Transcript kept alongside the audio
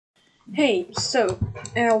Hey,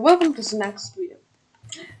 welcome to the next video.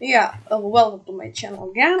 Welcome to my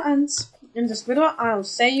channel again, and in this video I'll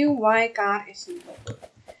say you why KAT is unpopular.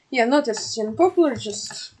 Not just unpopular,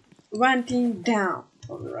 just ranting down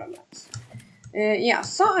on the Roblox.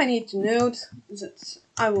 So I need to note that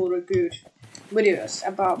I will record videos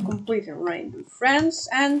about completing Rainbow with friends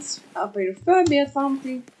and a very FOR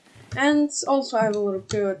something, and also I will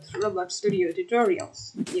record Roblox Studio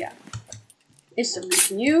tutorials. It's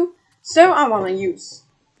something new. So I wanna use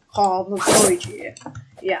Roblox Boijy.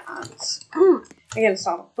 And I get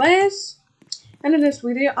some players. And in this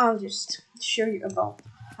video I'll just show you about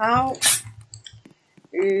how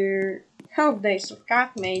updates of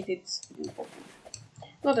KAT made it unpopular.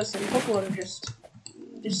 Not as unpopular, just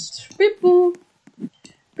people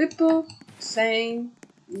saying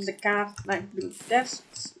the KAT like build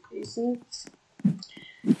tests isn't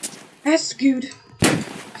as good.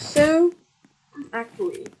 So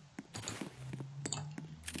actually,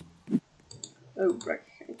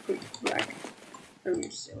 quick break. We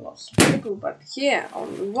still lost people, but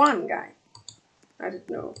only one guy. I don't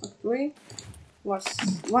know actually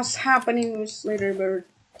what's happening with Leaderbird.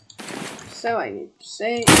 So I need to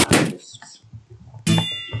say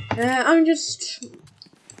I'm just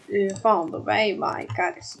found a way my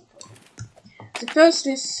KAT is important. The first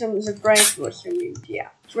is the trace was removed.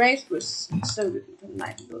 Trace was so good in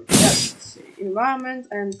the just environment,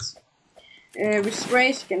 and with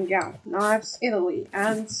trace you can get knives easily,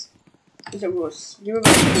 and there was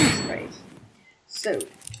trace.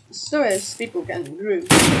 So as people can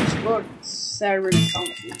group export server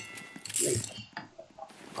something like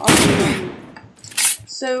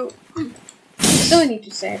so I need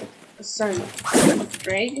to say that a son of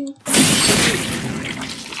trading,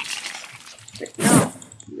 but now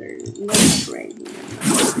there's no trading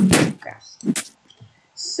in my cast.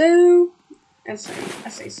 So as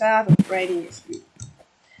I said, the trading is good.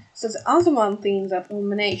 So the other one thing that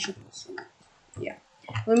elimination was removed.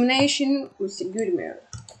 Elimination was a good move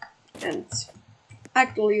and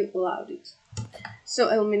actually allowed it. So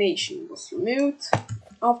elimination was removed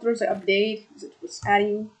after the update that was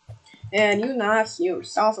adding new knives, new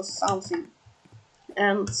resources, something,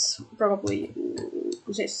 and probably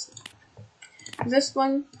this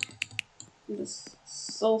one, this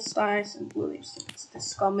solstice and bluish,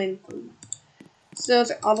 this common thing. So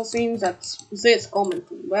the other thing that this common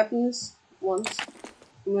thing weapons won't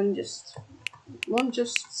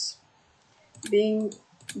just being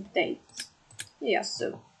updated.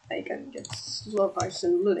 So I can get slow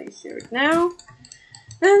person looting here right now.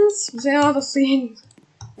 And the other thing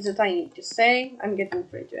that I need to say, I'm getting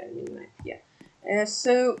afraid to enemy knife.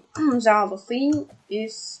 So the other thing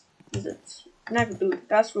is that knife ability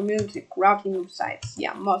does remove the crafting sites.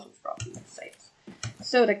 Most of crafting sites.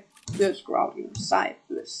 So the first crafting site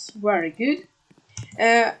was very good.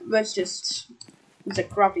 Was just the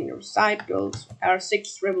crafting site goes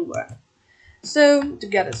R6 revolver. So to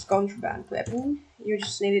get this contraband weapon, you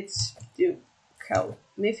just needed to kill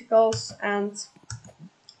mythicals and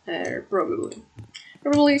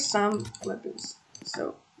probably some weapons.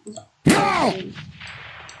 So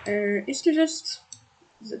it's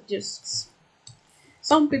just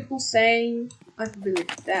some people saying I believe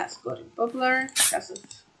that's getting popular because of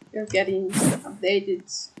getting updated.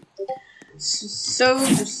 So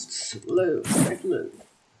just low.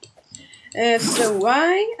 So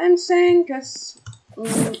why I'm saying it's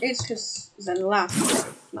because the last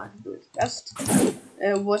ability test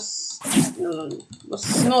was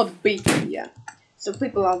not big. So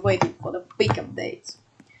people are waiting for the big update,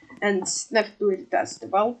 and ability test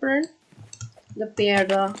developer the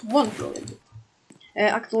Pierda won't release it.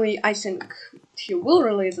 Actually, I think he will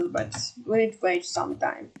release it, but we need to wait some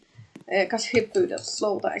time. Because he put a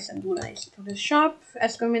slow dice and nice to the shop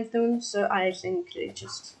as comment soon, so I think they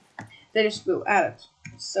just will add it.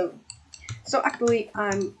 So actually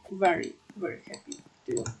I'm very happy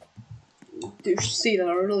to see the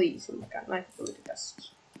release of the knife ability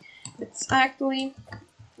test. It's actually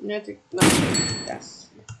not a ability test.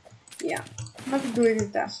 Not ability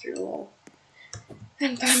test at all.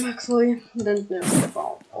 And I actually don't know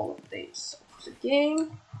about all of these of the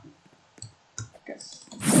game. Because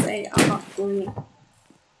they are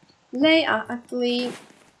actually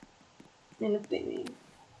anything.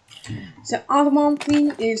 The other one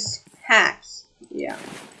thing is hacks.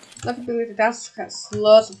 Ability task has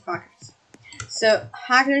lots of hackers. So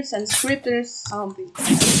hackers and scripters something.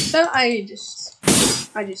 So I just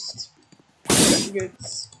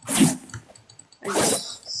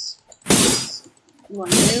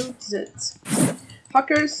want to note that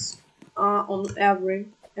hackers are on every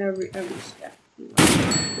step.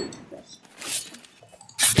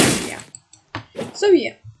 So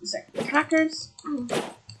yeah, the hackers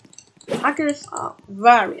are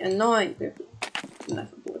very annoying people.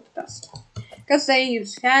 Never believe that. Because they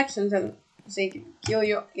use hacks and then they can kill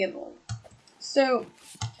you easily. So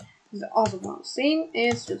the other one thing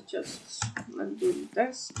is just let's do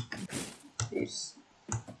this. Is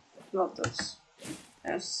not as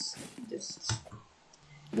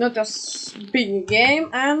big a game,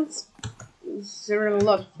 and there are a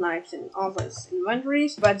lot of knives in others'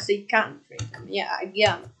 inventories, but they can't trade them. Yeah,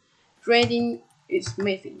 again, trading is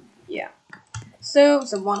missing. Yeah. So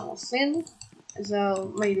the one more thing,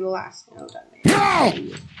 the maybe last, no, that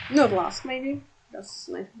maybe not last, maybe. That's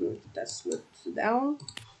not good. That's what down,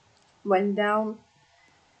 went down.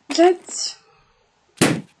 That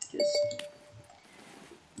just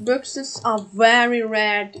boxes are very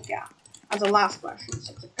rare to get. As the last question,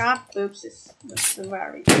 so the cat boxes just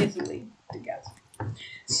very easily to get.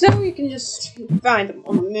 So you can just find them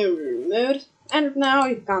on mirror mode, and now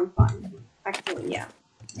you can't find them. Actually, yeah.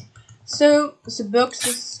 So the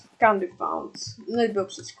boxes can be found. The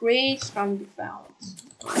boxes crates can be found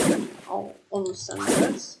on the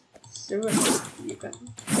standards. So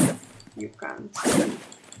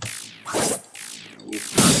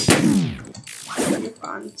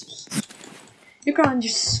you can't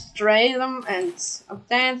just trade them and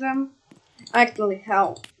obtain them. I actually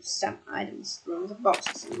have some items from the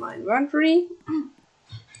boxes in my inventory,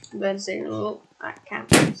 but they look like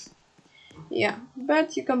campers. Yeah,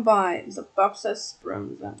 but you can buy the boxes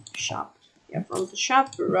from the shop. Yeah, from the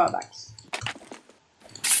shop for Robux.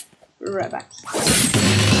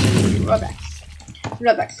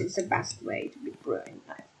 Robux is the best way to be growing.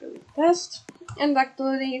 I believe best. And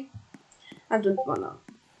actually, I don't wanna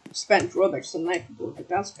spend Robux on Night Ability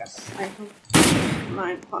Test because I have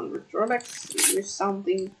 900 Robux with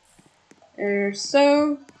something.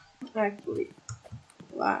 So actually,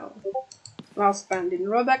 wow, well spending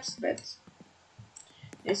Robux, but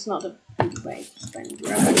it's not a good way to spend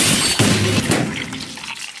Robux.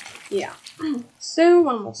 Yeah. So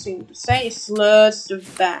one more thing to say is loads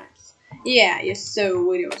of bags. Yeah, you saw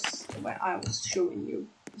videos where I was showing you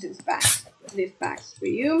these bags for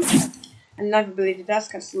you. And Navigability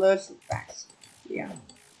Task has loads of bags. Yeah.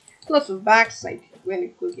 Lots of bags, like when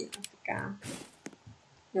you click into the car,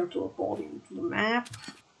 you have to report into the map.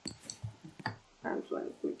 And when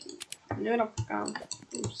you click into the car,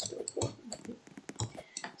 you just report.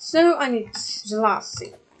 So I need the last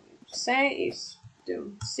thing I need to say is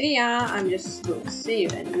to see ya. I'm just going to see you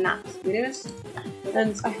in the next videos.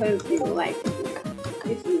 And I hope you like the video.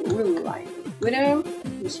 If you really like the video,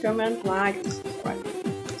 just comment, like, and subscribe.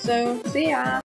 So see ya!